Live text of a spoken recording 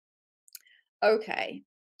Okay,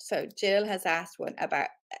 so Jill has asked one about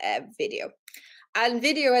video. And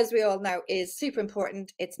video, as we all know, is super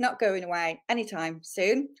important. It's not going away anytime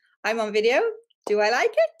soon. I'm on video. Do I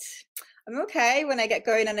like it? I'm okay when I get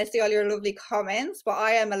going and I see all your lovely comments, but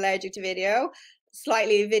I am allergic to video,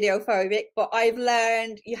 slightly video phobic, but I've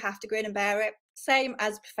learned you have to grin and bear it. Same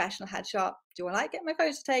as professional headshot. Do I like getting my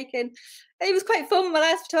photos taken? It was quite fun with my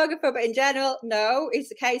last photographer, but in general, no, it's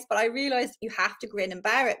the case. But I realized you have to grin and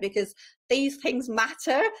bear it because these things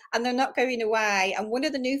matter and they're not going away. And one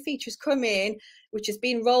of the new features coming, which is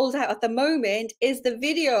being rolled out at the moment, is the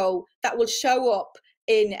video that will show up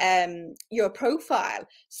in your profile.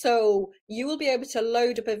 So you will be able to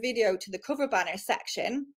load up a video to the cover banner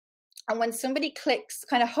section. And when somebody clicks,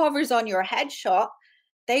 kind of hovers on your headshot,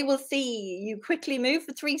 they will see you quickly move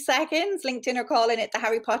for 3 seconds. LinkedIn are calling it the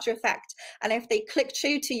Harry Potter effect. And if they click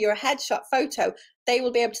true to your headshot photo, they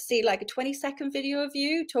will be able to see like a 20-second video of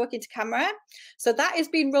you talking to camera. So that is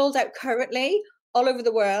being rolled out currently all over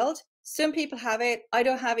the world. Some people have it. I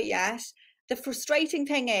don't have it yet. The frustrating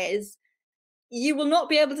thing is you will not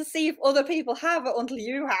be able to see if other people have it until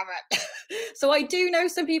you have it. So I do know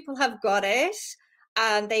some people have got it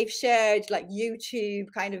and they've shared like YouTube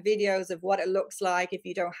kind of videos of what it looks like if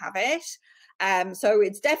you don't have it. So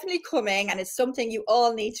it's definitely coming and it's something you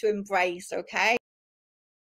all need to embrace, okay?